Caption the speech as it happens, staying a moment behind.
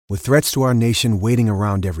With threats to our nation waiting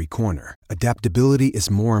around every corner, adaptability is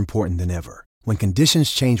more important than ever. When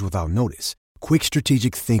conditions change without notice, quick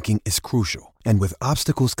strategic thinking is crucial. And with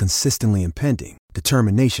obstacles consistently impending,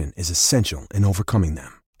 determination is essential in overcoming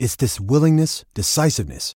them. It's this willingness,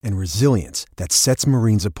 decisiveness, and resilience that sets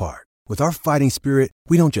Marines apart. With our fighting spirit,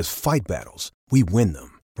 we don't just fight battles, we win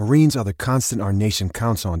them. Marines are the constant our nation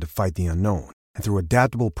counts on to fight the unknown. And through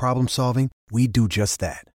adaptable problem solving, we do just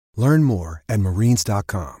that. Learn more at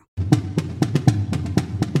marines.com.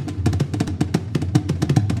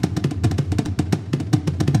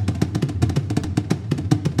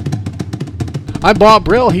 I'm Bob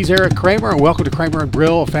Brill. He's Eric Kramer, and welcome to Kramer and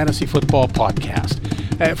Brill, a fantasy football podcast.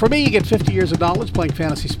 For me, you get 50 years of knowledge playing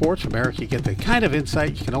fantasy sports. From Eric, you get the kind of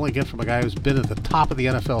insight you can only get from a guy who's been at the top of the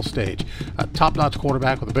NFL stage. A top-notch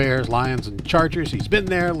quarterback with the Bears, Lions, and Chargers. He's been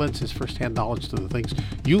there, lends his first-hand knowledge to the things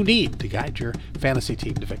you need to guide your fantasy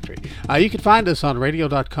team to victory. You can find us on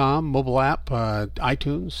radio.com, mobile app,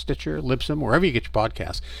 iTunes, Stitcher, Libsyn, wherever you get your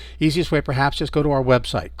podcasts. Easiest way, perhaps, just go to our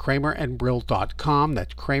website, kramerandbrill.com.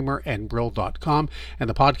 That's kramerandbrill.com. And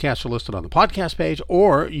the podcasts are listed on the podcast page,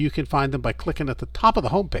 or you can find them by clicking at the top of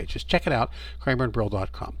the homepage. Just check it out,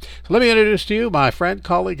 kramerandbrill.com. So let me introduce to you my friend,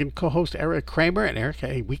 colleague, and co-host Eric Kramer. And Eric,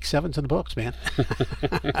 hey, week 7's in the books, man.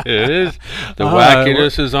 It is. The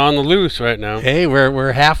wackiness is on the loose right now. Hey,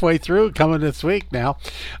 we're halfway through, coming this week now.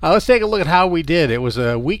 Let's take a look at how we did. It was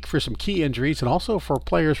a week for some key injuries and also for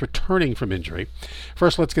players returning from injury.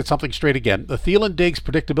 First, let's get something straight again. The Thielen-Diggs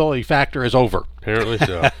predictability factor is over. Apparently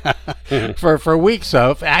so. for weeks,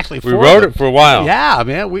 so actually we wrote it for a while. Yeah,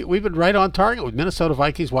 man, we've been right on target with Minnesota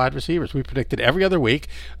Vikings wide receivers. We predicted every other week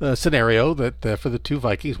the scenario that for the two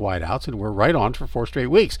Vikings wideouts, and we're right on for 4 straight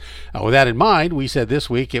weeks. With that in mind, we said this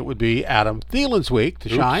week it would be Adam Thielen's week to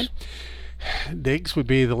shine. Diggs would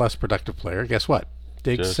be the less productive player. Guess what?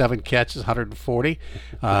 Diggs, 7 catches, 140.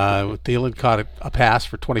 Thielen caught a pass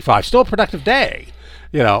for 25. Still a productive day,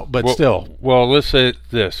 but still. Well, let's say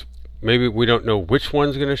this. Maybe we don't know which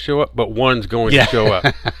one's going to show up, but one's going to show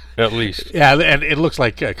up, at least. Yeah, and it looks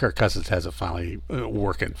like Kirk Cousins has it finally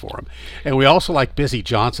working for him. And we also like Busy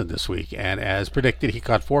Johnson this week. And as predicted, he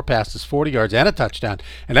caught 4 passes, 40 yards, and a touchdown.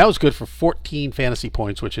 And that was good for 14 fantasy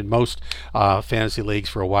points, which in most fantasy leagues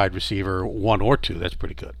for a wide receiver, 1 or 2, that's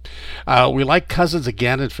pretty good. We like Cousins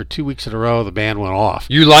again, and for 2 weeks in a row, the band went off.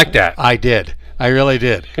 You like that? I did. I really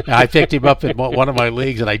did. I picked him up in one of my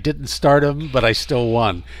leagues, and I didn't start him, but I still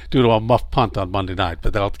won due to a muff punt on Monday night,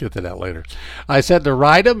 but I'll get to that later. I said to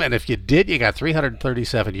ride him, and if you did, you got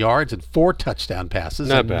 337 yards and 4 touchdown passes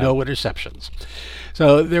and no interceptions.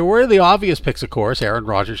 So there were the obvious picks, of course. Aaron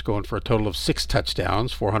Rodgers going for a total of 6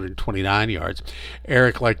 touchdowns, 429 yards.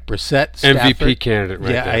 Eric liked Brissett. Stafford. MVP candidate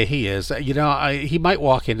right there. Yeah, he is. He might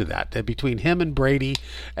walk into that. Between him and Brady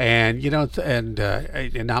and now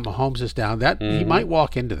Mahomes is down, he might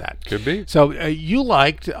walk into that. Could be. So you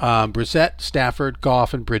liked Brissett, Stafford,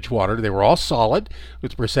 Goff, and Bridgewater. They were all solid,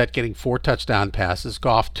 with Brissett getting 4 touchdown passes,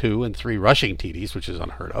 Goff 2 and 3 rushing TDs, which is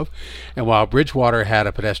unheard of. And while Bridgewater had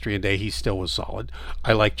a pedestrian day, he still was solid.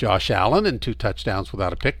 I like Josh Allen, and 2 touchdowns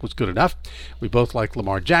without a pick was good enough. We both like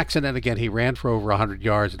Lamar Jackson, and again, he ran for over 100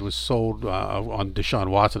 yards and was sold on Deshaun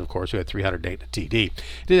Watson, of course, who had 308 and a TD. He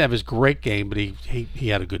didn't have his great game, but he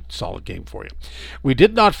had a good, solid game for you. We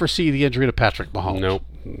did not foresee the injury to Patrick Mahomes. Nope.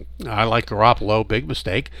 I like Garoppolo, big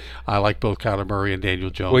mistake. I like both Kyler Murray and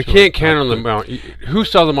Daniel Jones. We can't count on the who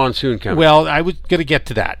saw the monsoon coming? Well, I was going to get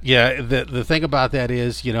to that. Yeah, the thing about that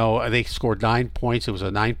is, they scored 9 points. It was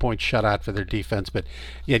a 9-point shutout for their defense, but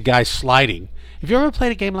you had guys sliding. Have you ever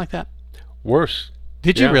played a game like that? Worse.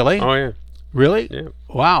 Did you really? Oh, yeah. Really? Yeah.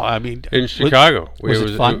 Wow. I mean, in Chicago. Was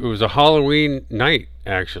it fun? It was a Halloween night,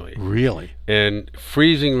 actually. Really? And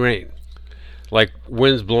freezing rain. Like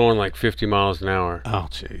winds blowing like 50 miles an hour. Oh,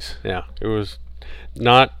 jeez. Yeah, it was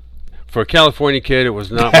not, for a California kid, it was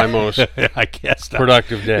not my most I guess not.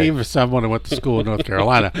 Productive day. Even for someone who went to school in North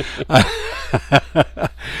Carolina.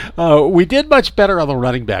 We did much better on the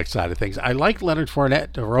running back side of things. I liked Leonard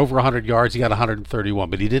Fournette for over 100 yards. He got 131,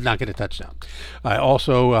 but he did not get a touchdown. I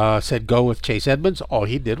also said go with Chase Edmonds. All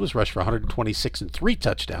he did was rush for 126 and 3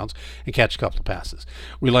 touchdowns and catch a couple of passes.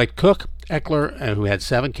 We liked Cook, Eckler, who had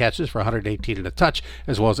 7 catches for 118 and a touch,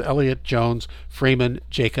 as well as Elliott, Jones, Freeman,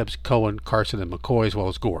 Jacobs, Cohen, Carson, and McCoy, as well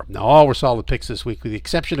as Gore. Now, all were solid picks this week, with the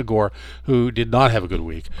exception of Gore, who did not have a good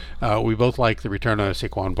week. We both like the return of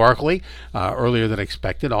Saquon Barkley earlier than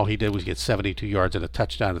expected. All he did was get 72 yards and a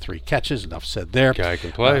touchdown and 3 catches. Enough said there. Guy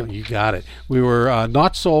can play. You got it. We were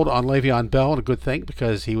not sold on Le'Veon Bell, and a good thing,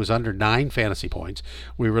 because he was under 9 fantasy points.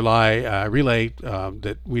 We relay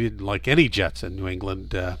that we didn't like any Jets in New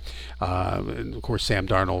England And of course, Sam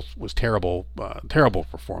Darnold was terrible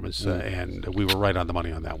performance, and we were right on the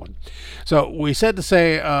money on that one. So we said to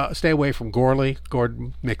stay away from Gorley,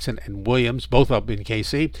 Gordon, Mixon, and Williams, both up in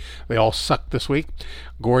KC. They all sucked this week.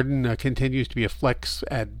 Gordon continues to be a flex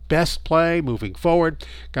at best play moving forward.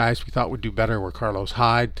 Guys we thought would do better were Carlos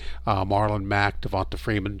Hyde, Marlon Mack, Devonta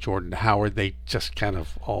Freeman, Jordan Howard. They just kind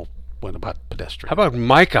of all went about pedestrian. How about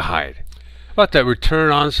Micah Hyde? How about that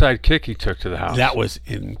return onside kick he took to the house? That was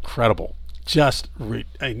incredible. The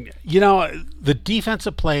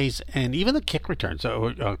defensive plays and even the kick returns.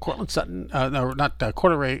 So Cortland Sutton,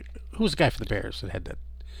 Quarterray. Who was the guy for the Bears that had that?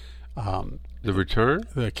 The return?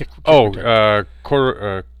 The kick return.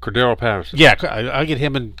 Cordero Patterson. Yeah, I get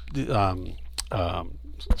him and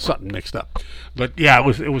Sutton mixed up. But yeah,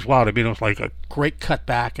 it was wild. I mean, it was like a great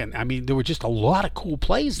cutback, and I mean, there were just a lot of cool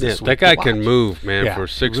plays this week. That guy can move, man, for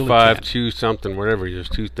 6'5", really 2 something, whatever. He was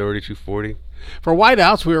 230, 240. For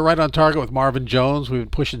wideouts, we were right on target with Marvin Jones. We've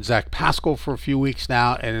been pushing Zach Pascal for a few weeks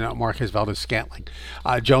now, and Marquez Valdez-Scantling.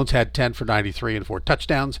 Jones had 10 for 93 and 4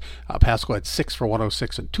 touchdowns. Pascal had 6 for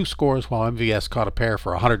 106 and 2 scores, while MVS caught a pair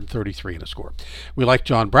for 133 and a score. We liked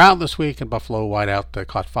John Brown this week, and Buffalo wideout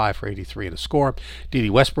caught 5 for 83 and a score.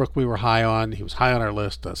 D.D. Westbrook we were high on. He was high on our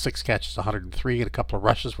list. 6 catches, 103, and a couple of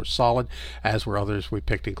rushes were solid, as were others we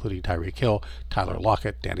picked, including Tyreek Hill, Tyler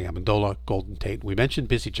Lockett, Danny Amendola, Golden Tate. We mentioned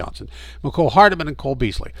Busy Johnson, McCole Hardeman, and Cole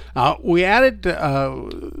Beasley. We added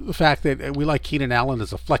the fact that we like Keenan Allen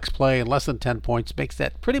as a flex play, and less than 10 points makes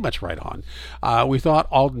that pretty much right on. We thought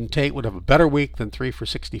Alden Tate would have a better week than 3 for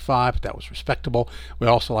 65, but that was respectable. We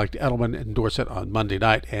also liked Edelman and Dorsett on Monday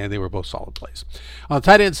night, and they were both solid plays. On the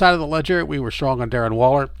tight end side of the ledger, we were strong on Darren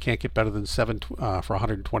Waller. Can't get better than 7 for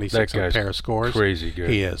 126 on a pair of scores. Crazy good.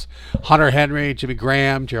 He is. Hunter Henry, Jimmy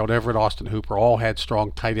Graham, Gerald Everett, Austin Hooper all had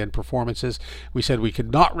strong tight end performances. We said we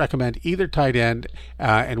could not recommend either tight end,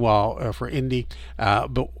 for Indy,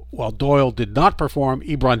 but while Doyle did not perform,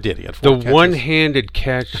 Ebron did. He had 4 catches. One-handed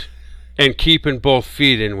catch and keeping both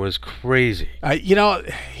feet in was crazy.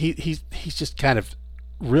 He's just kind of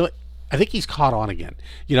really. I think he's caught on again.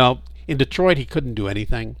 In Detroit, he couldn't do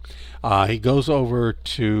anything. He goes over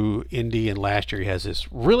to Indy, and last year he has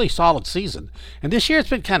this really solid season. And this year it's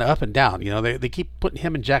been kind of up and down. They keep putting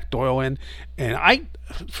him and Jack Doyle in. And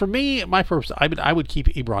for me, my purpose, I would keep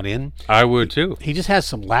Ebron in. I would too. He just has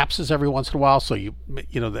some lapses every once in a while. So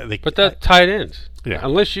But that's tight ends. Yeah.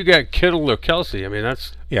 Unless you got Kittle or Kelsey, I mean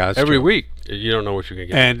that's every true. week. You don't know what you're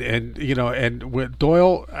gonna get. And with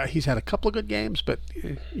Doyle, he's had a couple of good games, but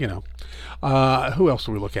who else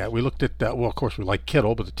do we look at? We looked at of course we like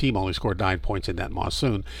Kittle, but the team only scored 9 points in that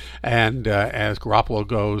monsoon. And as Garoppolo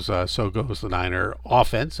goes, so goes the Niner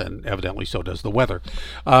offense, and evidently so does the weather.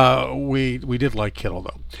 We did like Kittle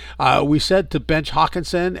though. We said to bench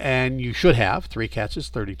Hawkinson, and you should have 3 catches,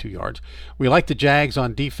 32 yards. We like the Jags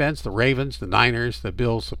on defense, the Ravens, the Niners, the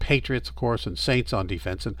Bills, the Patriots, of course, and Saints on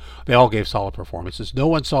defense, and they all gave solid performances. No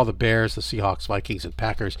one saw the Bears, the Seahawks, Vikings, and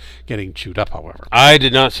Packers getting chewed up, however. I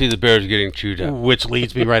did not see the Bears getting chewed up. Which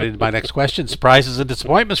leads me right into my next question. Surprises and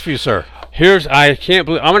disappointments for you, sir. I can't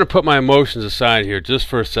believe, I'm going to put my emotions aside here just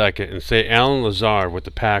for a second and say Alan Lazard with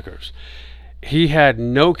the Packers. He had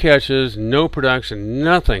no catches, no production,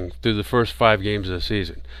 nothing through the first 5 games of the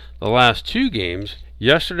season. The last 2 games,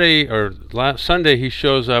 last Sunday, he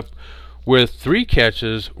shows up with 3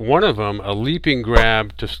 catches, one of them a leaping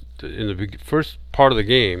grab in the first part of the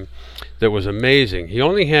game that was amazing. He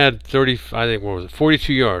only had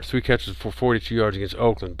 42 yards, 3 catches for 42 yards against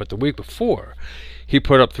Oakland. But the week before, he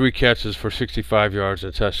put up 3 catches for 65 yards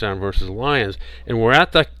and a touchdown versus the Lions. And we're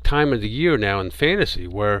at that time of the year now in fantasy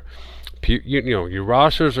where your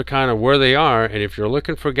rosters are kind of where they are, and if you're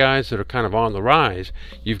looking for guys that are kind of on the rise,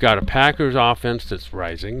 you've got a Packers offense that's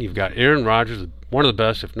rising. You've got Aaron Rodgers, one of the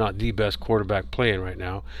best, if not the best quarterback playing right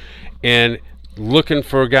now, and looking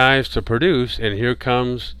for guys to produce, and here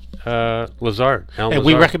comes Lazard. And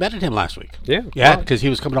we recommended him last week. Yeah, because he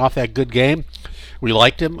was coming off that good game. We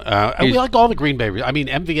liked him. And we liked all the Green Bay. I mean,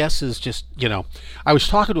 MVS is just, I was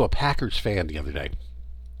talking to a Packers fan the other day,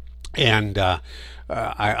 and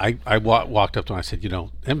I walked up to him. I said,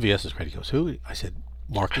 MVS is great. He goes, who? I said,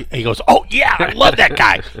 Marky. And he goes, oh, yeah, I love that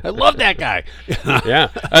guy. I love that guy. Yeah,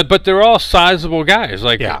 but they're all sizable guys.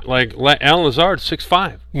 Like Alan Lazard,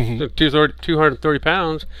 6'5", 230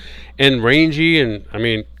 pounds, and rangy, and, I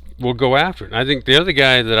mean, we'll go after it. And I think the other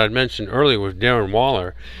guy that I'd mentioned earlier was Darren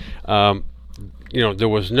Waller. There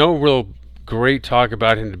was no real great talk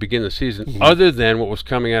about him to begin the season other than what was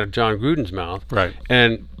coming out of John Gruden's mouth. Right.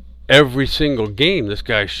 And every single game, this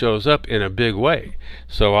guy shows up in a big way.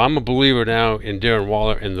 So I'm a believer now in Darren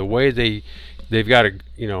Waller and the way they've got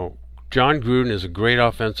to, John Gruden is a great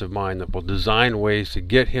offensive mind that will design ways to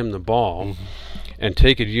get him the ball and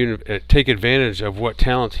take advantage of what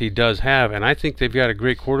talents he does have. And I think they've got a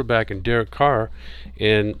great quarterback in Derek Carr,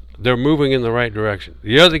 and they're moving in the right direction.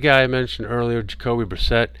 The other guy I mentioned earlier, Jacoby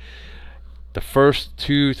Brissett, the first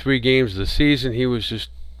 2-3 games of the season, he was just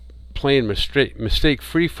playing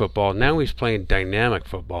mistake-free football. Now he's playing dynamic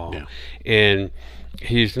football. Yeah. And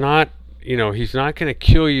he's not going to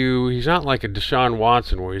kill you. He's not like a Deshaun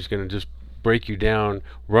Watson where he's going to just break you down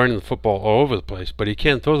running the football all over the place, but he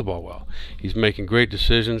can throw the ball well. He's making great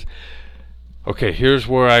decisions. Okay, here's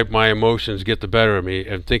where my emotions get the better of me.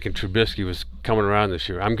 I'm thinking Trubisky was coming around this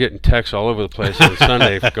year. I'm getting texts all over the place on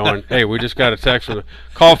Sunday going, hey, we just got a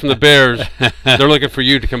call from the Bears. They're looking for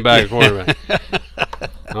you to come back as quarterback.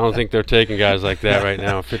 I don't think they're taking guys like that right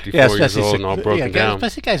now, 54 years old and all broken down.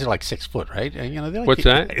 Especially guys are like 6 foot, right? And, they're like, what's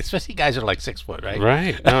that? Especially guys are like 6 foot, right?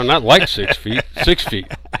 Right. No, not like 6 feet, 6 feet.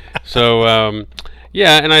 So,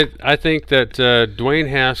 yeah, and I think that Dwayne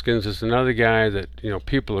Haskins is another guy that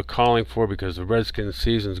people are calling for because the Redskins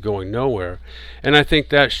season's going nowhere, and I think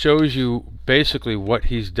that shows you basically what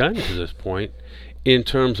he's done to this point in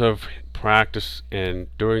terms of practice and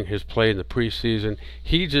during his play in the preseason.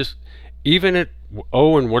 He just, even at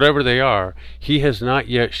 0 and whatever they are, he has not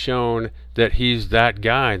yet shown that he's that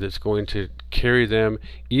guy that's going to carry them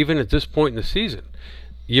even at this point in the season.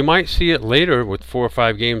 You might see it later with 4 or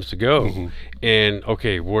 5 games to go, and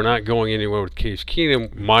okay, we're not going anywhere with Case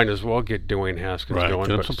Keenum. Might as well get Dwayne Haskins going.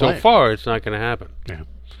 But so far, it's not going to happen.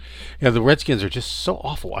 Yeah, the Redskins are just so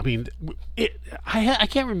awful. I mean, I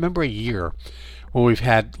can't remember a year when we've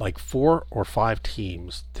had like 4 or 5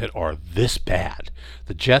 teams that are this bad.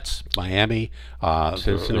 The Jets, Miami,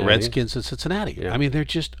 the Redskins, and Cincinnati. Yeah. I mean, they're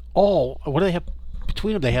just all. What do they have?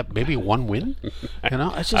 Between them, they have maybe 1 win.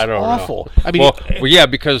 It's just awful. Know. I mean, well, yeah,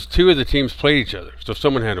 because 2 of the teams played each other, so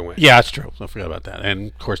someone had to win. Yeah, that's true. I forgot about that.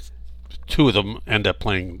 And of course, 2 of them end up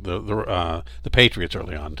playing the Patriots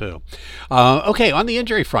early on too. Okay, on the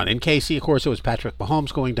injury front, in KC, of course, it was Patrick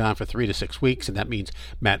Mahomes going down for 3 to 6 weeks, and that means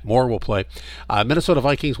Matt Moore will play. Minnesota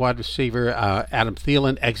Vikings wide receiver Adam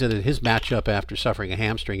Thielen exited his matchup after suffering a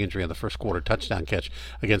hamstring injury on the first quarter touchdown catch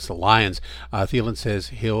against the Lions. Thielen says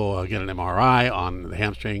he'll get an MRI on the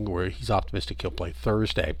hamstring, where he's optimistic he'll play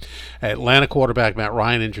Thursday. Atlanta quarterback Matt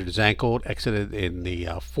Ryan injured his ankle, exited in the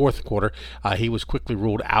fourth quarter. He was quickly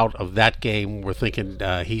ruled out of that game. We're thinking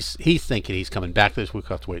he's thinking he's coming back this week.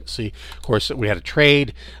 We'll have to wait and see. Of course, we had a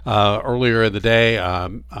trade earlier in the day.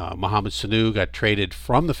 Mohamed Sanu got traded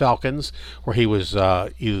from the Falcons, where he was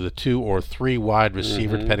either the 2 or 3 wide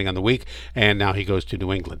receiver, depending on the week, and now he goes to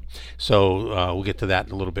New England. So we'll get to that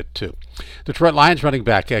in a little bit too. Detroit Lions running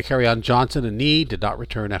back Kerryon Johnson, a knee, did not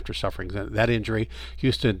return after suffering that injury.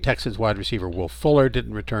 Houston Texans wide receiver Will Fuller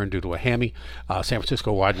didn't return due to a hammy. San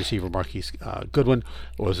Francisco wide receiver Marquise Goodwin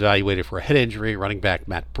was evaluated for a head injury. Running back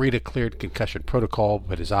Matt Breida cleared concussion protocol,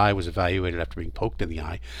 but his eye was evaluated after being poked in the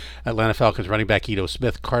eye. Atlanta Falcons running back Ito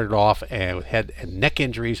Smith carted off with head and neck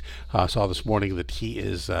injuries. Saw this morning that he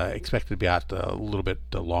is expected to be out a little bit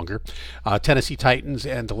longer. Tennessee Titans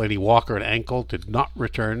and Delaney Walker, an ankle, did not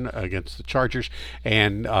return against the Chargers,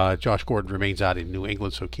 and Josh Gordon remains out in New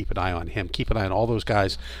England, so keep an eye on him. Keep an eye on all those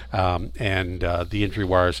guys and the injury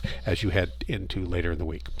wires as you head into later in the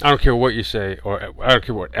week. I don't care what you say, or I don't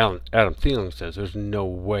care what Adam Thielen says. There's no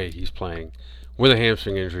way he's playing with a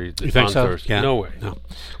hamstring injury you think on so? Thursday. Yeah. No way. No.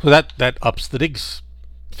 Well, that ups the Diggs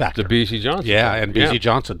factor. The B.C. Johnson. Yeah, and B.C.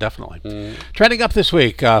 Johnson, definitely. Trending up this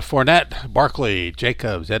week, Fournette, Barkley,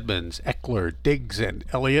 Jacobs, Edmonds, Eckler, Diggs, and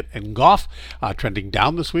Elliott, and Goff. Trending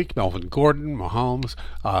down this week, Melvin Gordon, Mahomes,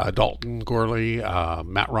 Dalton, Gurley,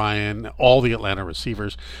 Matt Ryan, all the Atlanta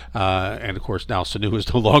receivers. And, of course, now Sanu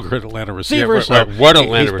is no longer an Atlanta receiver. Yeah, so what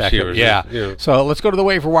Atlanta receivers? Yeah. So let's go to the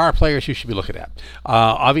waiver wire players you should be looking at.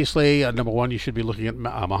 Obviously, number 1, you should be looking at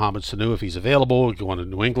Mohamed Sanu if he's available. Going to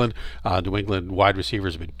New England. New England wide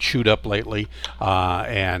receivers been chewed up lately,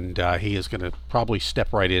 and he is going to probably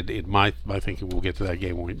step right in my thinking. We'll get to that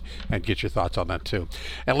game and get your thoughts on that too.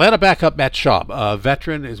 Atlanta backup Matt Schaub,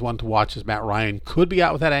 veteran, is one to watch, as Matt Ryan could be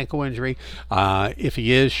out with that ankle injury. If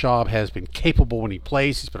he is, Schaub has been capable when he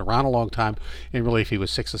plays. He's been around a long time. In relief, he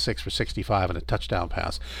was 6 of 6 for 65 and a touchdown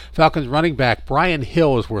pass. Falcons running back Brian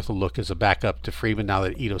Hill is worth a look as a backup to Freeman now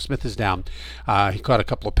that Ito Smith is down. He caught a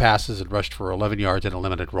couple of passes and rushed for 11 yards in a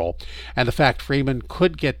limited role. And the fact Freeman could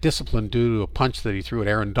did get disciplined due to a punch that he threw at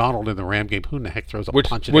Aaron Donald in the Ram game. Who in the heck throws a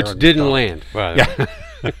punch at Aaron Donald? Which didn't land. Right. Yeah.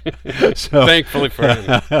 So, thankfully for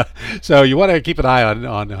him. So you want to keep an eye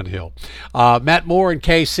on Hill. Matt Moore in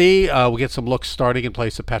KC will get some looks starting in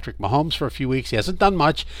place of Patrick Mahomes for a few weeks. He hasn't done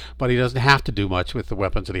much, but he doesn't have to do much with the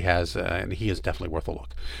weapons that he has, and he is definitely worth a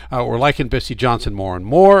look. We're liking Bissy Johnson more and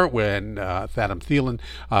more when Adam Thielen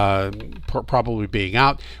probably being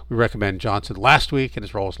out. We recommend Johnson last week, and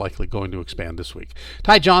his role is likely going to expand this week.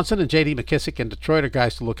 Ty Johnson and J.D. McKissick in Detroit are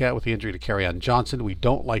guys to look at with the injury to Kerryon Johnson. We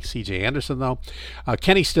don't like C.J. Anderson, though.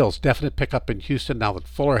 Kenny Stills, definite pickup in Houston now that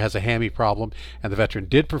Fuller has a hammy problem, and the veteran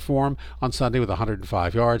did perform on Sunday with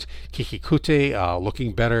 105 yards. Kiki Kuti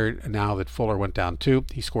looking better now that Fuller went down too.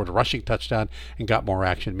 He scored a rushing touchdown and got more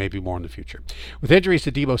action, maybe more in the future. With injuries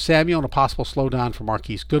to Deebo Samuel and a possible slowdown for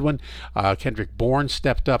Marquise Goodwin, Kendrick Bourne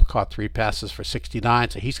stepped up, caught 3 passes for 69,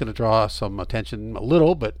 so he's going to draw some attention a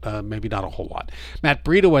little, but maybe not a whole lot. Matt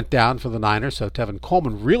Breida went down for the Niners, so Tevin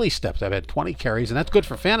Coleman really stepped up, had 20 carries, and that's good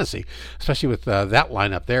for fantasy, especially with that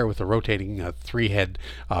lineup there with the rotating 3-head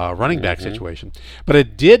running back situation. But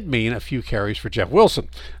it did mean a few carries for Jeff Wilson.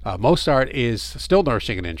 Mostert is still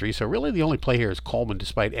nursing an injury, so really the only play here is Coleman,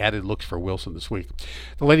 despite added looks for Wilson this week.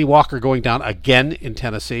 Delaney Walker going down again in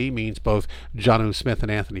Tennessee means both Jonnu Smith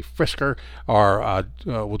and Anthony Frisker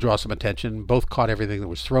will draw some attention. Both caught everything that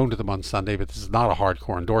was thrown to them on Sunday, but this is not a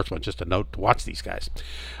hardcore endorsement, just a note to watch these guys.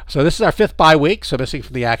 So this is our 5th bye week, so missing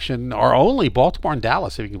from the action are only Baltimore and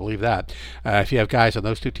Dallas, if you can believe that. If you have guys on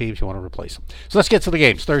those 2 teams, you want to replace them. So let's get to the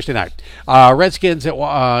games Thursday night. Redskins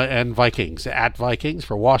and Vikings at Vikings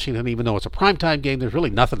for Washington. Even though it's a primetime game, there's really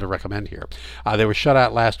nothing to recommend here. They were shut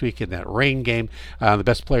out last week in that rain game. The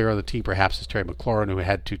best player on the team perhaps is Terry McLaurin, who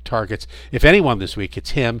had 2 targets. If anyone this week,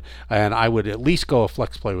 it's him, and I would at least go a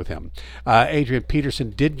flex play with him. Adrian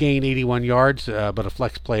Peterson did gain 81 yards, but a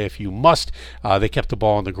flex play if you must. They kept the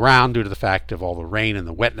ball on the ground due to the fact of all the rain and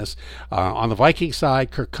the wetness. On the Viking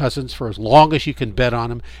side, Kirk Cousins for as long as you can bet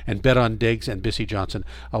on him, and bet on Diggs and Bissy Johnson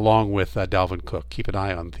along with Dalvin Cook. Keep an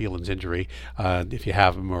eye on Thielen's injury if you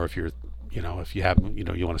have him, or if you're if you have him,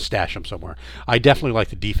 you want to stash him somewhere. I definitely like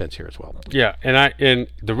the defense here as well. Yeah, and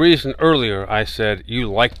the reason earlier I said you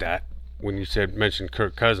like that when you mentioned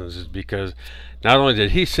Kirk Cousins is because not only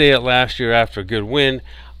did he say it last year after a good win,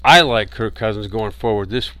 I like Kirk Cousins going forward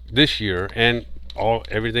this year and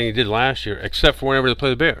everything he did last year, except for whenever they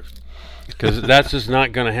play the Bears. Because that's just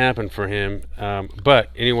not going to happen for him.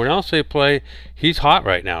 But anyone else they play, he's hot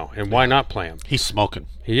right now, and why not play him? He's smoking.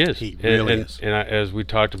 He is. He really is. And as we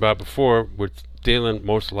talked about before, with Thielen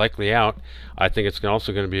most likely out, I think it's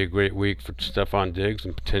also going to be a great week for Stephon Diggs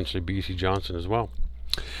and potentially B.C. Johnson as well.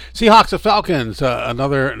 Seahawks and Falcons,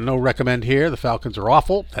 another no recommend here. The Falcons are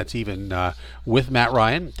awful. That's even with Matt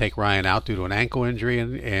Ryan. Take Ryan out due to an ankle injury,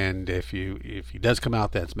 and if he does come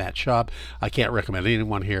out, that's Matt Schaub. I can't recommend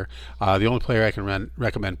anyone here. The only player I can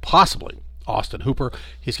recommend possibly Austin Hooper.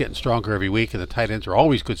 He's getting stronger every week, and the tight ends are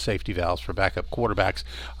always good safety valves for backup quarterbacks.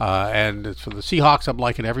 And for the Seahawks, I'm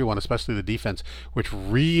liking everyone, especially the defense, which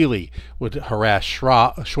really would harass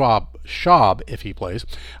Schaub if he plays.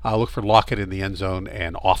 Look for Lockett in the end zone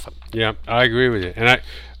and often. Yeah, I agree with you. And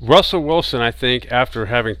Russell Wilson, I think, after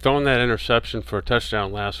having thrown that interception for a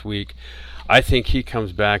touchdown last week, I think he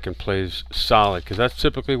comes back and plays solid because that's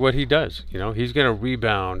typically what he does. He's going to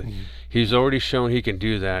rebound. Mm-hmm. He's already shown he can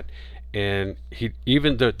do that. And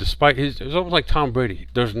despite it's almost like Tom Brady.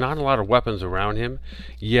 There's not a lot of weapons around him,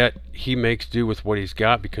 yet he makes do with what he's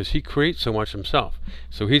got because he creates so much himself.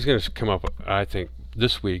 So he's going to come up, I think,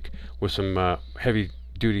 this week with some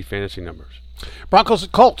heavy-duty fantasy numbers. Broncos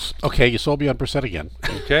and Colts. Okay, you sold me on Brissett again.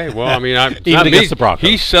 Okay, well, I mean, even against the Broncos.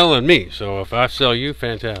 He's selling me, so if I sell you,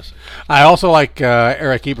 fantastic. I also like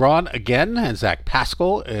Eric Ebron again and Zach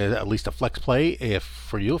Pascal, at least a flex play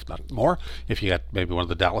for you, if not more, if you got maybe one of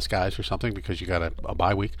the Dallas guys or something because you got a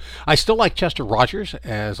bye week. I still like Chester Rogers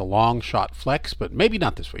as a long shot flex, but maybe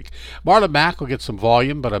not this week. Marlon Mack will get some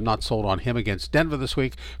volume, but I'm not sold on him against Denver this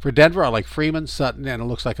week. For Denver, I like Freeman, Sutton, and it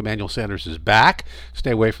looks like Emmanuel Sanders is back.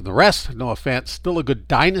 Stay away from the rest. No offense. Still a good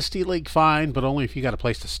dynasty league find, but only if you got a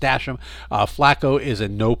place to stash him. Flacco is a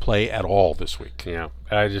no play at all this week. Yeah,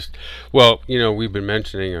 we've been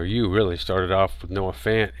mentioning, or you really started off with Noah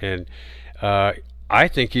Fant, and I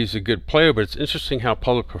think he's a good player, but it's interesting how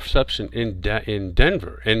public perception in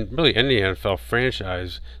Denver, and really any NFL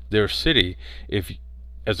franchise, their city,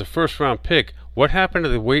 as a first-round pick, what happened to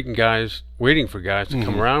the waiting for guys to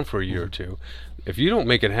come around for a year or two? If you don't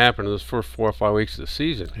make it happen in those first 4 or 5 weeks of the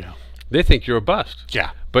season, they think you're a bust.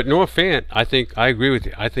 Yeah. But Noah Fant, I agree with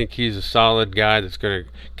you. I think he's a solid guy that's going to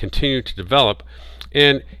continue to develop,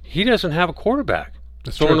 and he doesn't have a quarterback.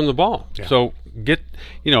 throwing him the ball. Yeah. So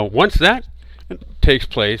once that takes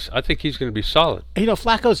place, I think he's going to be solid.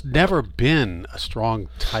 Flacco's never been a strong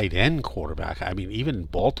tight end quarterback. I mean, even in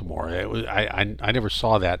Baltimore, I never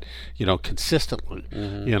saw that, consistently.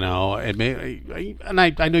 And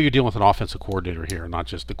I know you're dealing with an offensive coordinator here, not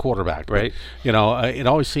just the quarterback. Right. But, it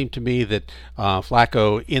always seemed to me that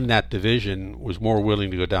Flacco in that division was more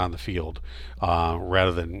willing to go down the field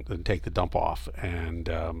rather than take the dump off. And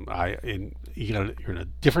you're in a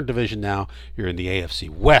different division now. You're in the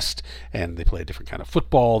AFC West, and they play a different kind of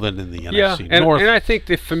football than in the NFC North. And I think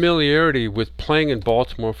the familiarity with playing in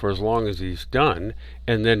Baltimore for as long as he's done,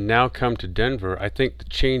 and then now come to Denver, I think the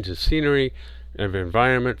change in scenery, of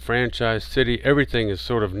environment, franchise, city, everything has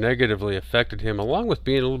sort of negatively affected him, along with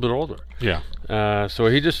being a little bit older. Yeah. So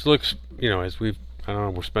he just looks, as I don't know,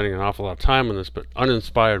 we're spending an awful lot of time on this, but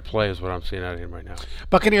uninspired play is what I'm seeing out of him right now.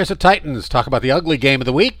 Buccaneers at Titans. Talk about the ugly game of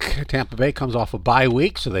the week. Tampa Bay comes off a bye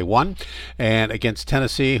week, so they won. And against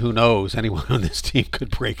Tennessee, who knows? Anyone on this team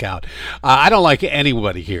could break out. I don't like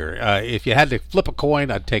anybody here. If you had to flip a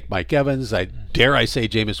coin, I'd take Mike Evans. I say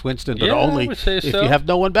Jameis Winston, but only if you have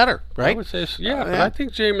no one better, right? I would say so. Yeah, but I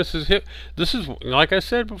think Jameis is hit. This is, like I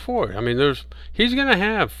said before, I mean, he's going to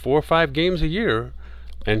have 4 or 5 games a year.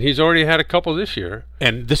 And he's already had a couple this year.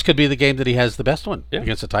 And this could be the game that he has the best one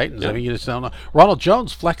against the Titans. Yeah. I mean, you just don't know. Ronald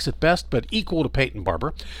Jones, flex at best, but equal to Peyton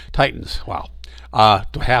Barber. Titans, wow.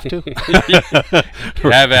 Do I have to?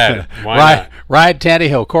 Have at it. Why not? Ryan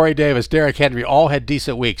Tannehill, Corey Davis, Derrick Henry all had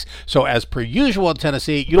decent weeks. So as per usual in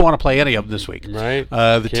Tennessee, you don't want to play any of them this week. Right.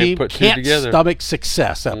 The team can't stomach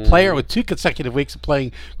success. A player with 2 consecutive weeks of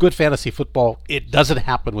playing good fantasy football, it doesn't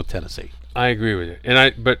happen with Tennessee. I agree with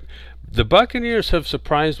you. But the Buccaneers have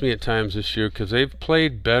surprised me at times this year because they've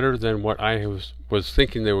played better than what I was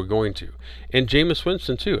thinking they were going to. And Jameis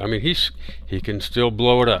Winston, too. I mean, he can still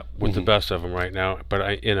blow it up with the best of them right now,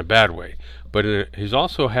 but in a bad way. But he's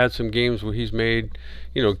also had some games where he's made,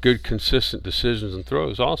 good, consistent decisions and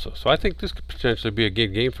throws also. So I think this could potentially be a good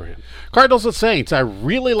game for him. Cardinals and Saints. I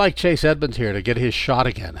really like Chase Edmonds here to get his shot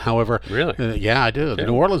again. However, really? Yeah, I do. Yeah. The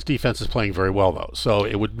New Orleans defense is playing very well, though. So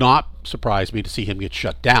it would not surprise me to see him get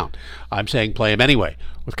shut down. I'm saying play him anyway.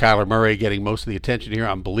 With Kyler Murray getting most of the attention here,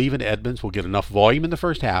 I'm believing Edmonds will get enough volume in the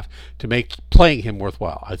first half to make playing him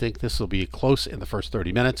worthwhile. I think this will be close in the first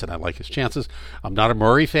 30 minutes, and I like his chances. I'm not a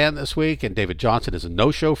Murray fan this week, and David Johnson is a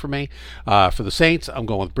no-show for me. For the Saints, I'm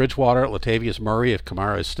going with Bridgewater, Latavius Murray if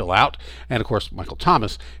Kamara is still out, and, of course, Michael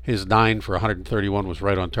Thomas. His 9 for 131 was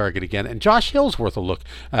right on target again. And Josh Hill's worth a look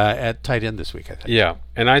at tight end this week, I think. Yeah,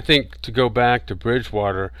 and I think to go back to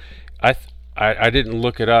Bridgewater, I didn't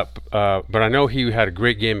look it up, but I know he had a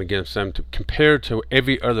great game against them compared to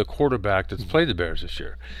every other quarterback that's played the Bears this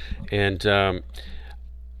year. And,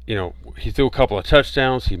 he threw a couple of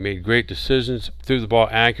touchdowns. He made great decisions, threw the ball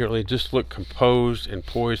accurately, just looked composed and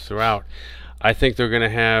poised throughout. I think they're going to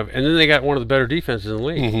have – and then they got one of the better defenses in the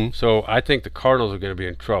league. So I think the Cardinals are going to be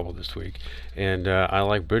in trouble this week. And I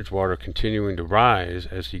like Bridgewater continuing to rise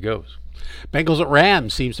as he goes. Bengals at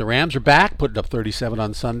Rams. Seems the Rams are back, putting up 37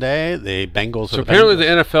 on Sunday. The Bengals. So apparently the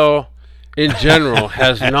NFL in general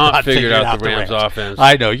has not figured out the Rams offense.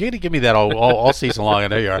 I know. You're going to give me that all season long. I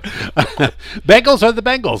know you are. Bengals are the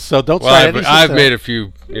Bengals, so don't start anything. I've made a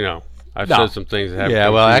few, I've said some things that haven't. Yeah,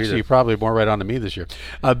 well, actually, you're probably more right on to me this year.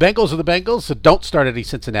 Bengals are the Bengals, so don't start any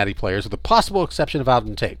Cincinnati players, with the possible exception of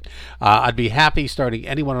Alvin Tate. I'd be happy starting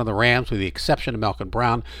anyone on the Rams, with the exception of Malcolm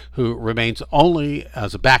Brown, who remains only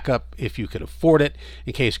as a backup if you can afford it,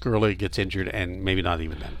 in case Gurley gets injured, and maybe not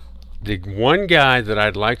even then. The one guy that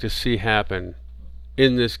I'd like to see happen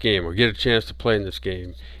in this game, or get a chance to play in this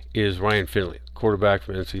game, is Ryan Finley, quarterback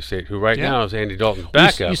from NC State, who right now is Andy Dalton's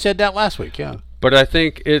backup. You said that last week, yeah. But I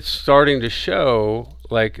think it's starting to show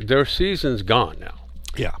like their season's gone now.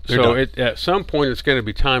 Yeah. So at some point it's going to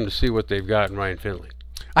be time to see what they've got in Ryan Finley.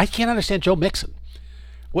 I can't understand Joe Mixon.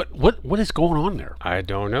 What is going on there? I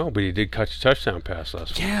don't know, but he did catch a touchdown pass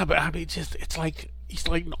last week. Yeah, but I mean, it's like he's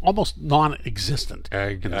like almost non-existent. I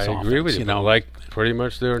offense, agree with you. Like pretty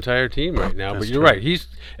much their entire team right now. But you're true. right. He's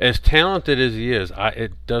as talented as he is.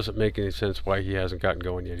 It doesn't make any sense why he hasn't gotten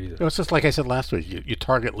going yet either. It's just like I said last week. You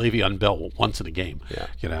target Le'Veon Bell once in a game.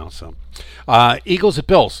 Yeah. So Eagles at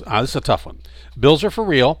Bills. This is a tough one. Bills are for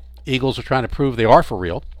real. Eagles are trying to prove they are for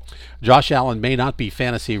real. Josh Allen may not be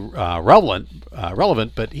fantasy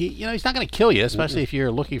relevant, but he's not going to kill you, especially if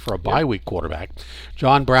you're looking for a bye week quarterback.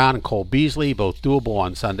 John Brown and Cole Beasley both doable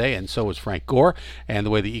on Sunday, and so is Frank Gore. And the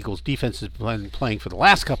way the Eagles defense has been playing for the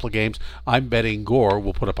last couple of games, I'm betting Gore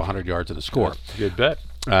will put up 100 yards and a score. Good bet.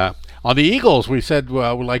 On the Eagles, we said we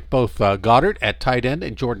like both Goddard at tight end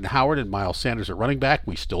and Jordan Howard and Miles Sanders at running back.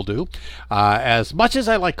 We still do. As much as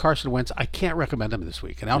I like Carson Wentz, I can't recommend him this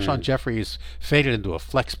week. And Alshon Jeffrey is faded into a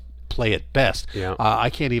flex play at best. Yeah. I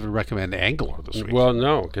can't even recommend Aguilar this week. Well,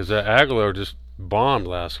 no, because Aguilar just bombed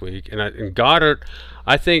last week. And Goddard,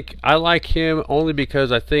 I think I like him only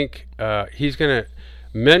because I think he's going to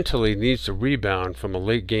mentally needs to rebound from a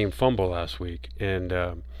late game fumble last week. And,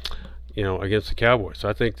 against the Cowboys. So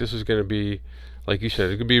I think this is going to be, like you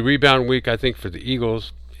said, it could be a rebound week, I think, for the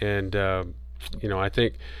Eagles. And, I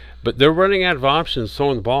think, but they're running out of options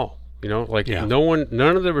throwing the ball.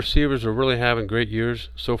 None of the receivers are really having great years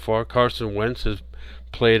so far. Carson Wentz has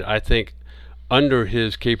played, I think, under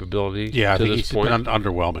his capability to this he's point. Been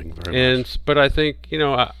underwhelming very much. But I think,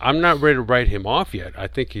 I'm not ready to write him off yet. I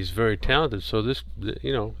think he's very talented. So this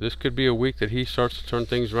could be a week that he starts to turn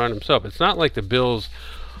things around himself. It's not like the Bills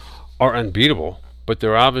are unbeatable, but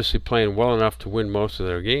they're obviously playing well enough to win most of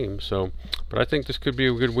their games. So, but I think this could be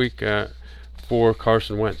a good week for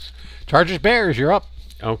Carson Wentz. Chargers Bears, you're up.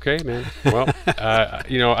 Okay, man. Well,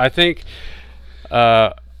 I think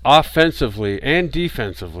offensively and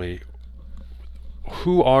defensively,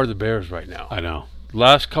 who are the Bears right now? I know.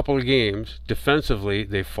 Last couple of games, defensively,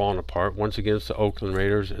 they've fallen apart. Once against the Oakland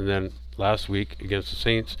Raiders, and then last week against the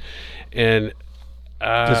Saints. And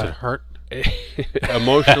does it hurt?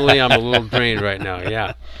 Emotionally, I'm a little drained right now.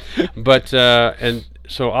 Yeah, but and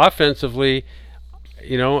so offensively,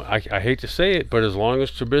 I hate to say it, but as long as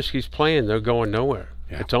Trubisky's playing, they're going nowhere.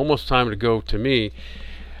 Yeah. It's almost time to go to me.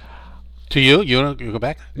 To you? You want to go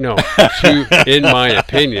back? No. In my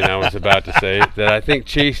opinion, I was about to say that I think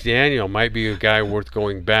Chase Daniel might be a guy worth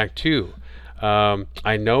going back to.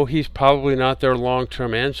 I know he's probably not their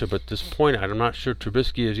long-term answer, but at this point, I'm not sure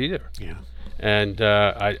Trubisky is either. Yeah. And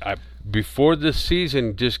I before this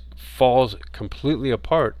season just falls completely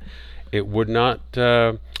apart, it would not.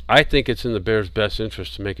 I think it's in the Bears' best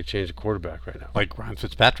interest to make a change of quarterback right now. Like Ryan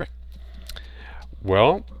Fitzpatrick?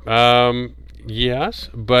 Well, yes,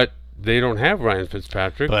 but they don't have Ryan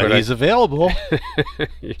Fitzpatrick. But he's available.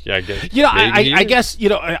 Yeah, I guess. I guess,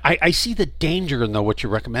 I see the danger in, though, what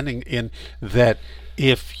you're recommending, in that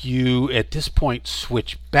if you, at this point,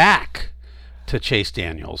 switch back to Chase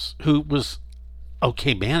Daniels, who was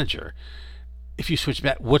okay manager, if you switch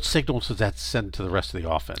back, what signals does that send to the rest of the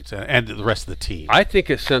offense and the rest of the team? I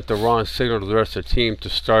think it sent the wrong signal to the rest of the team to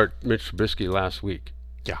start Mitch Trubisky last week.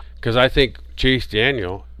 Yeah. Because I think Chase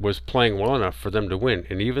Daniel was playing well enough for them to win.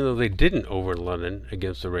 And even though they didn't over in London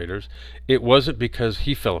against the Raiders, it wasn't because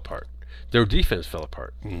he fell apart. Their defense fell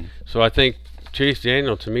apart. Mm. So I think Chase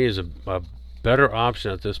Daniel, to me, is a better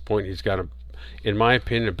option at this point. He's got, in my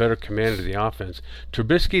opinion, a better command of the offense.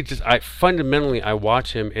 Trubisky, fundamentally, I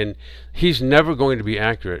watch him, and he's never going to be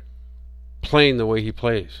accurate playing the way he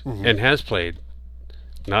plays and has played.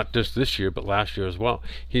 Not just this year, but last year as well.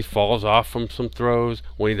 He falls off from some throws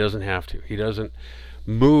when he doesn't have to. He doesn't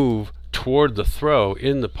move toward the throw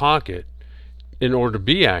in the pocket in order to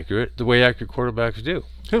be accurate the way accurate quarterbacks do.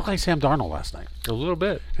 He looked like Sam Darnold last night. A little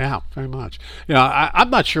bit. Yeah, very much. I'm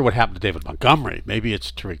not sure what happened to David Montgomery. Maybe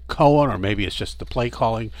it's Tariq Cohen, or maybe it's just the play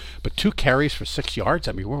calling. But 2 carries for 6 yards?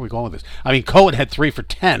 I mean, where are we going with this? I mean, Cohen had 3 for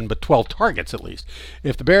 10, but 12 targets at least.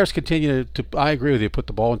 If the Bears continue to, I agree with you, put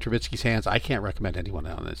the ball in Trubisky's hands, I can't recommend anyone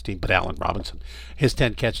on this team but Allen Robinson. His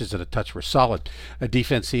 10 catches and a touch were solid. The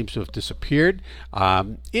defense seems to have disappeared. I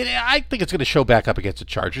think it's going to show back up against the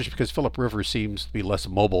Chargers because Phillip Rivers seems to be less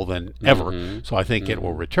mobile than ever. So I think it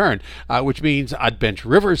will return, which means I'd bench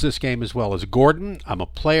Rivers this game as well as Gordon. I'm a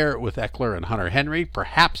player with Eckler and Hunter Henry,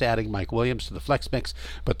 perhaps adding Mike Williams to the flex mix,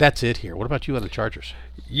 but that's it here. What about you on the Chargers?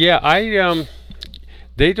 Yeah,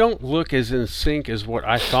 they don't look as in sync as what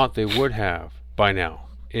I thought they would have by now.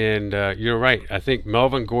 And you're right. I think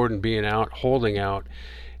Melvin Gordon being out, holding out,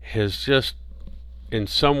 has just in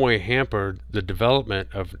some way hampered the development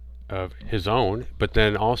of his own, but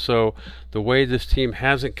then also the way this team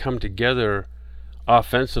hasn't come together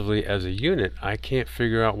offensively as a unit. I can't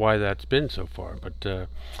figure out why that's been so far, but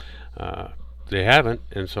they haven't.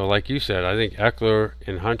 And so, like you said, I think Eckler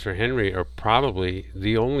and Hunter Henry are probably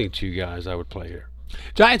the only 2 guys I would play here.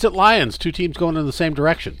 Giants at Lions, 2 teams going in the same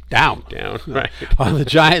direction. Down, right. On the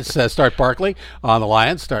Giants, start Barkley. On the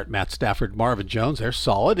Lions, start Matt Stafford, Marvin Jones. They're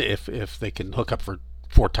solid if they can hook up for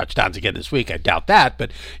 4 touchdowns again this week. I doubt that,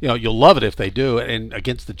 but you'll love it if they do. And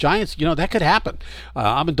against the Giants, that could happen.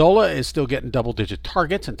 Amendola is still getting double-digit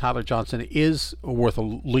targets, and Tyler Johnson is worth at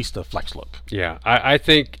least a flex look. Yeah, I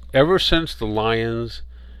think ever since the Lions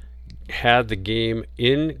had the game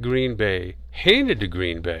in Green Bay, handed to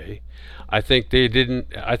Green Bay, I think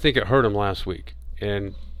it hurt them last week.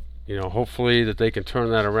 And hopefully that they can turn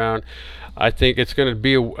that around. I think it's going to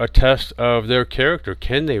be a test of their character.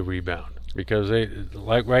 Can they rebound? Because they,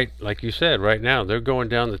 like you said, right now they're going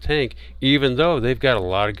down the tank, even though they've got a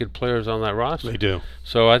lot of good players on that roster. They do.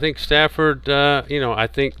 So I think Stafford, I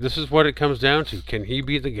think this is what it comes down to. Can he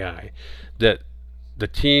be the guy that the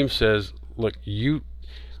team says, look, we're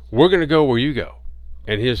going to go where you go?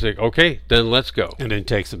 And he's like, okay, then let's go. And then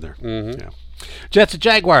takes them there. Mm-hmm. Yeah. Jets and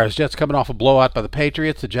Jaguars. Jets coming off a blowout by the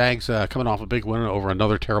Patriots. The Jags coming off a big win over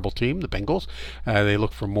another terrible team, the Bengals. They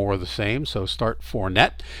look for more of the same. So start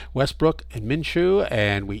Fournette, Westbrook, and Minshew.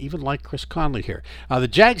 And we even like Chris Conley here. The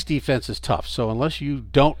Jags defense is tough. So unless you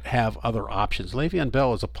don't have other options, Le'Veon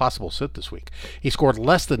Bell is a possible sit this week. He scored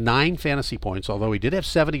less than 9 fantasy points, although he did have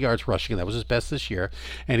 70 yards rushing. That was his best this year.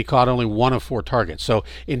 And he caught only 1 of 4 targets. So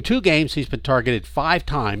in 2 games, he's been targeted 5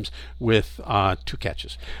 times with 2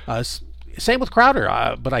 catches. Same with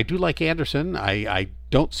Crowder, but I do like Anderson. I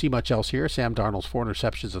don't see much else here. Sam Darnold's 4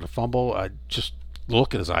 interceptions and a fumble. Just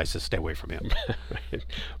look at his eyes to stay away from him. Right.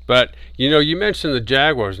 But, you mentioned the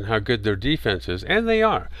Jaguars and how good their defense is, and they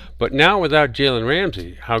are. But now without Jalen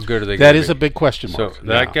Ramsey, how good are they going to be? That is a big question mark. So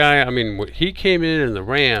that guy, he came in the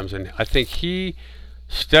Rams, and I think he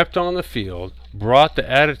stepped on the field, brought the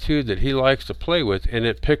attitude that he likes to play with, and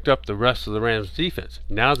it picked up the rest of the Rams defense.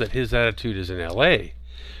 Now that his attitude is in L.A.,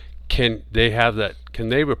 can they have that? Can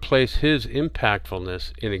they replace his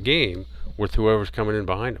impactfulness in a game with whoever's coming in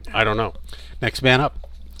behind him? I don't know. Next man up.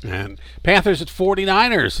 And Panthers at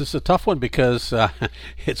 49ers. This is a tough one because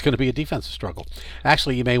it's going to be a defensive struggle.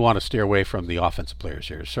 Actually, you may want to steer away from the offensive players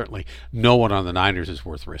here. Certainly no one on the Niners is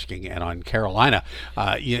worth risking. And on Carolina,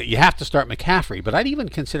 you have to start McCaffrey, but I'd even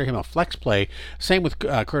consider him a flex play. Same with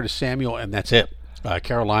Curtis Samuel, and that's it.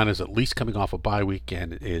 Carolina's at least coming off a bye week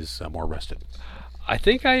and is more rested. I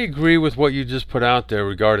think I agree with what you just put out there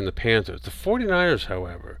regarding the Panthers. The 49ers,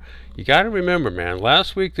 however, you got to remember, man,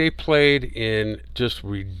 last week they played in just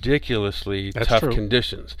ridiculously tough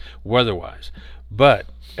conditions, weather-wise. But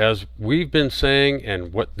as we've been saying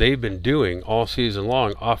and what they've been doing all season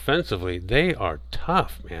long, offensively, they are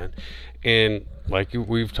tough, man. And like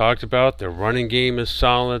we've talked about, their running game is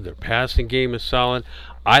solid, their passing game is solid.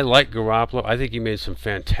 I like Garoppolo. I think he made some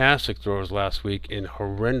fantastic throws last week in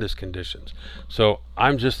horrendous conditions. So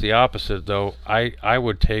I'm just the opposite, though. I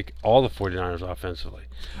would take all the 49ers offensively.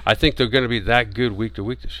 I think they're going to be that good week to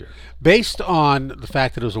week this year. Based on the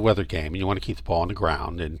fact that it was a weather game and you want to keep the ball on the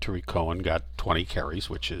ground, and Tariq Cohen got 20 carries,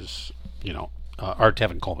 which is, or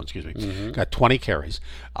Tevin Coleman, got 20 carries.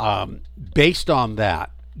 Based on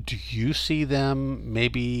that, do you see them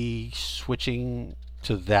maybe switching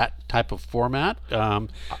to that type of format,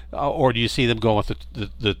 or do you see them going with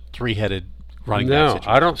the 3-headed running back situation?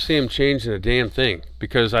 No, I don't see them changing a damn thing,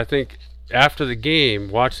 because I think after the game,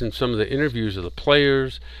 watching some of the interviews of the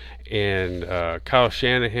players and Kyle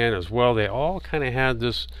Shanahan as well, they all kind of had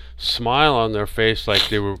this smile on their face, like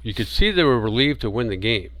you could see they were relieved to win the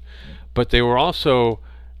game, but they were also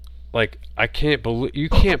like, I can't believe you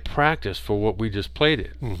can't practice for what we just played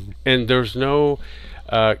in, and there's no.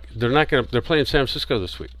 They're playing San Francisco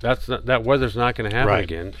this week. That weather's not going to happen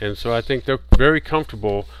again, and so I think they're very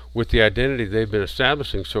comfortable with the identity they've been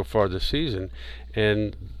establishing so far this season,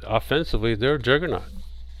 and offensively they're a juggernaut.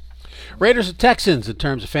 Raiders and Texans, in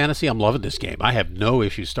terms of fantasy, I'm loving this game. I have no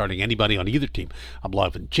issue starting anybody on either team. I'm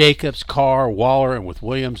loving Jacobs, Carr, Waller, and with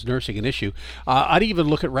Williams nursing an issue, I'd even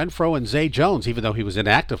look at Renfro and Zay Jones, even though he was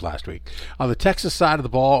inactive last week. On the Texas side of the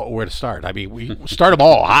ball, where to start? I mean, we start them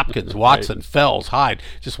all. Hopkins, Watson, Fells, Hyde.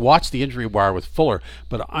 Just watch the injury wire with Fuller.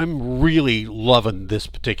 But I'm really loving this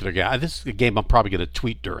particular guy. This is a game I'm probably going to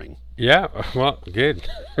tweet during. Yeah, well, good,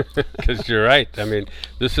 because you're right. I mean,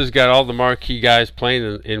 this has got all the marquee guys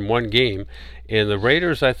playing in one game, and the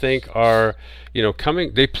Raiders, I think, are,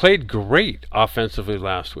 coming. They played great offensively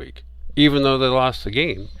last week, even though they lost the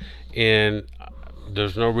game, and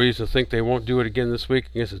there's no reason to think they won't do it again this week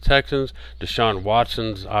against the Texans. Deshaun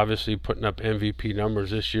Watson's obviously putting up MVP numbers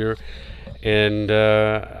this year, and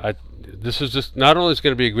this is just not only is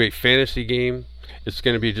going to be a great fantasy game, it's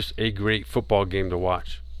going to be just a great football game to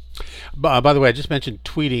watch. By the way, I just mentioned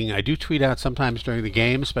tweeting. I do tweet out sometimes during the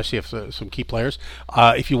game, especially if some key players.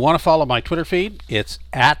 If you want to follow my Twitter feed, it's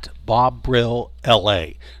at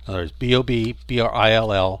BobBrillLA. There's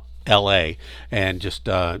BobBrill LA, and just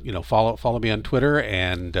follow me on Twitter,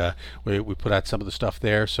 and we put out some of the stuff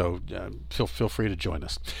there, so feel free to join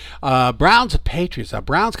us. Browns and Patriots.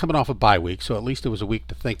 Browns coming off a bye week, so at least it was a week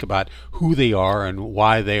to think about who they are and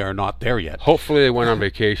why they are not there yet. Hopefully they went on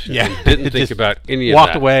vacation and didn't think about any of that.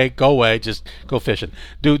 Walked away, go away, just go fishing.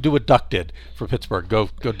 Do what Duck did for Pittsburgh. Go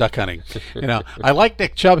duck hunting. I like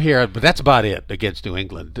Nick Chubb here, but that's about it against New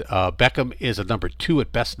England. Beckham is a number 2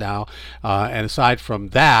 at best now, and aside from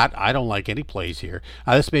that, I don't like any plays here.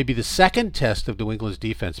 This may be the second test of New England's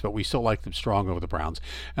defense, but we still like them strong over the Browns.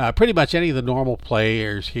 Pretty much any of the normal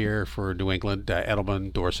players here for New England,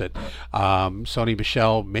 Edelman, Dorsett, Sony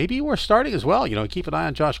Michel, maybe we're starting as well. Keep an eye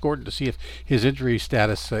on Josh Gordon to see if his injury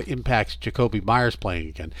status impacts Jacoby Myers playing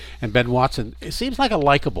again. And Ben Watson, it seems like a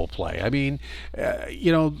likable play. I mean,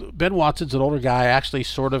 Ben Watson's an older guy, actually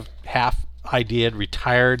sort of half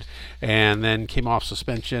retired, and then came off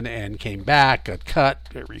suspension and came back, got cut,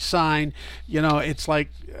 got re-signed. It's like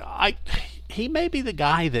he may be the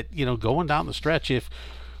guy that, going down the stretch, if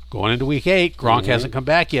going into week 8, Gronk hasn't come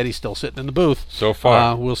back yet, he's still sitting in the booth. So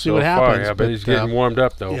far. We'll see what happens. Yeah, but he's getting warmed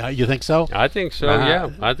up, though. Yeah, you think so? I think so, yeah.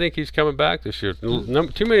 I think he's coming back this year.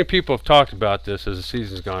 Too many people have talked about this as the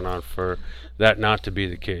season's gone on for that not to be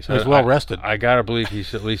the case. He's well rested. I got to believe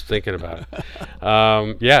he's at least thinking about it.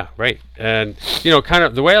 Yeah, right. And, kind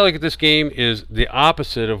of the way I look at this game is the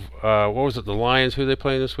opposite of, what was it, the Lions, who they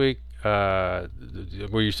playing this week? Where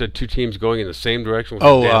you said 2 teams going in the same direction.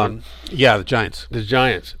 Yeah, the Giants. The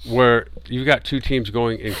Giants, where you've got 2 teams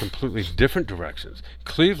going in completely different directions.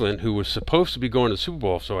 Cleveland, who was supposed to be going to the Super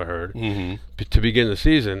Bowl, so I heard, to begin the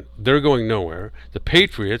season, they're going nowhere. The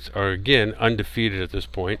Patriots are, again, undefeated at this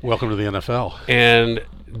point. Welcome to the NFL. And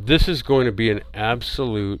this is going to be an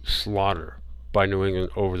absolute slaughter by New England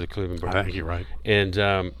over the Cleveland Browns. I think you're right. And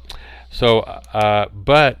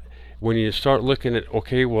but when you start looking at,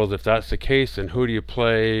 okay, well, if that's the case, then who do you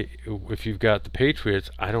play if you've got the Patriots?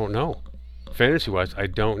 I don't know. Fantasy-wise, I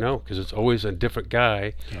don't know, because it's always a different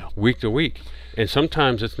guy week to week. And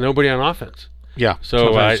sometimes it's nobody on offense. Yeah,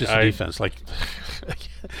 so it's just a defense, like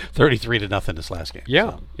 33-0 this last game.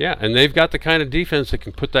 Yeah, so. Yeah, and they've got the kind of defense that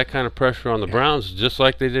can put that kind of pressure on the Browns, just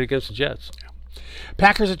like they did against the Jets.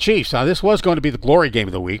 Packers and Chiefs. This was going to be the glory game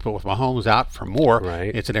of the week, but with Mahomes out for more,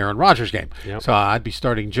 it's an Aaron Rodgers game. Yep. So I'd be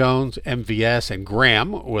starting Jones, MVS, and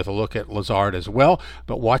Graham with a look at Lazard as well.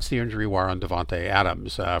 But watch the injury wire on Devontae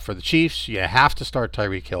Adams. For the Chiefs, you have to start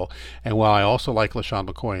Tyreek Hill. And while I also like LaShawn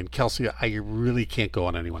McCoy and Kelsey, I really can't go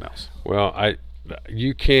on anyone else. Well,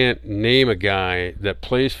 you can't name a guy that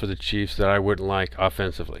plays for the Chiefs that I wouldn't like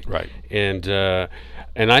offensively. Right. And I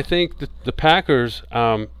think the Packers,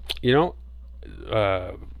 Alan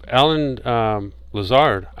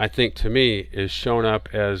Lazard, I think, to me, is shown up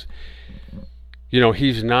as,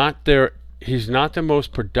 he's not the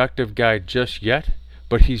most productive guy just yet,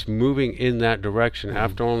 but he's moving in that direction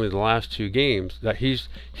after only the last 2 games. That he's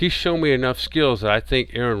shown me enough skills that I think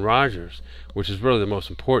Aaron Rodgers, which is really the most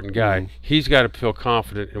important guy, he's got to feel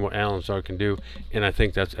confident in what Alan Lazard can do, and I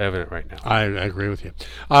think that's evident right now. I agree with you.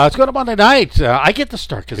 Let's go to Monday night. I get the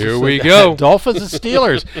start because here we go. Dolphins and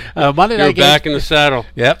Steelers. Monday night game. You're back in the saddle.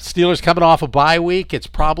 Yep. Steelers coming off a bye week. It's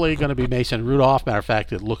probably going to be Mason Rudolph. Matter of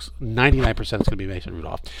fact, it looks 99% it's going to be Mason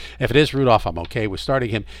Rudolph. If it is Rudolph, I'm okay with starting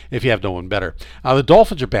him if you have no one better. The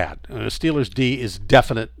Dolphins are bad. Steelers D is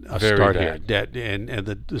definite start bad. Here, and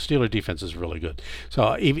the Steelers defense is really good.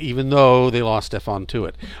 So even though they lost Stephon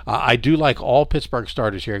Tuitt, I do like all Pittsburgh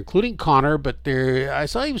starters here, including Connor. But I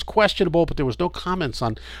saw he was questionable, but there was no comments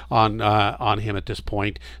on him at this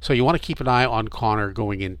point. So you want to keep an eye on Connor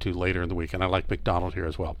going into later in the week. And I like McDonald here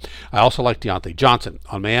as well. I also like Deontay Johnson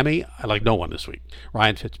on Miami. I like no one this week.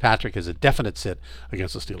 Ryan Fitzpatrick is a definite sit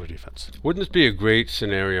against the Steelers defense. Wouldn't this be a great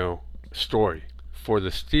story for the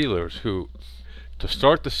Steelers, who, to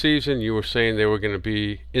start the season, you were saying they were going to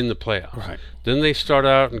be in the playoffs. Right. Then they start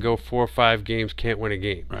out and go 4 or 5 games, can't win a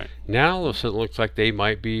game. Right. Now all of a sudden it looks like they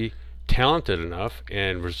might be talented enough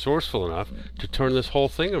and resourceful enough to turn this whole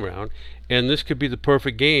thing around, and this could be the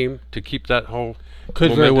perfect game to keep that whole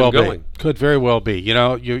Could very well going. Could very well be.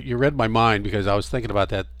 You read my mind, because I was thinking about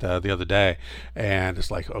that the other day, and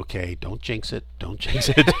it's like, okay, don't jinx it, don't jinx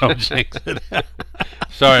it, don't jinx it.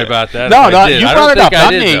 Sorry about that. No, you brought it up,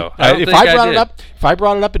 not me. If I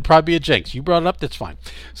brought it up, it'd probably be a jinx. You brought it up, that's fine.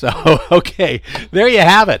 So, okay, there you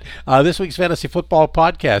have it. This week's Fantasy Football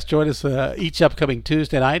Podcast. Join us each upcoming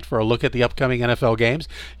Tuesday night for a look at the upcoming NFL games.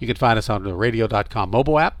 You can find us on the radio.com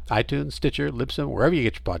mobile app, iTunes, Stitcher, Libsyn, wherever you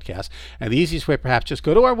get your podcasts. And the easiest way, perhaps, just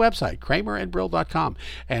go to our website, kramerandbrill.com,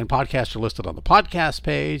 and podcasts are listed on the podcast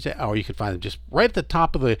page, or you can find them just right at the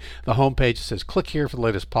top of the homepage. It says, click here for the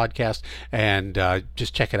latest podcast, and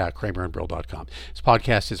just check it out, kramerandbrill.com. This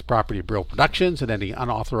podcast is property of Brill Productions, and any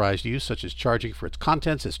unauthorized use, such as charging for its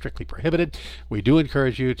contents, is strictly prohibited. We do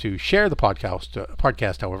encourage you to share the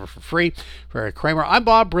podcast, however, for free. For Eric Kramer, I'm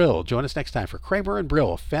Bob Brill. Join us next time for Kramer and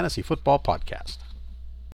Brill, a fantasy football podcast.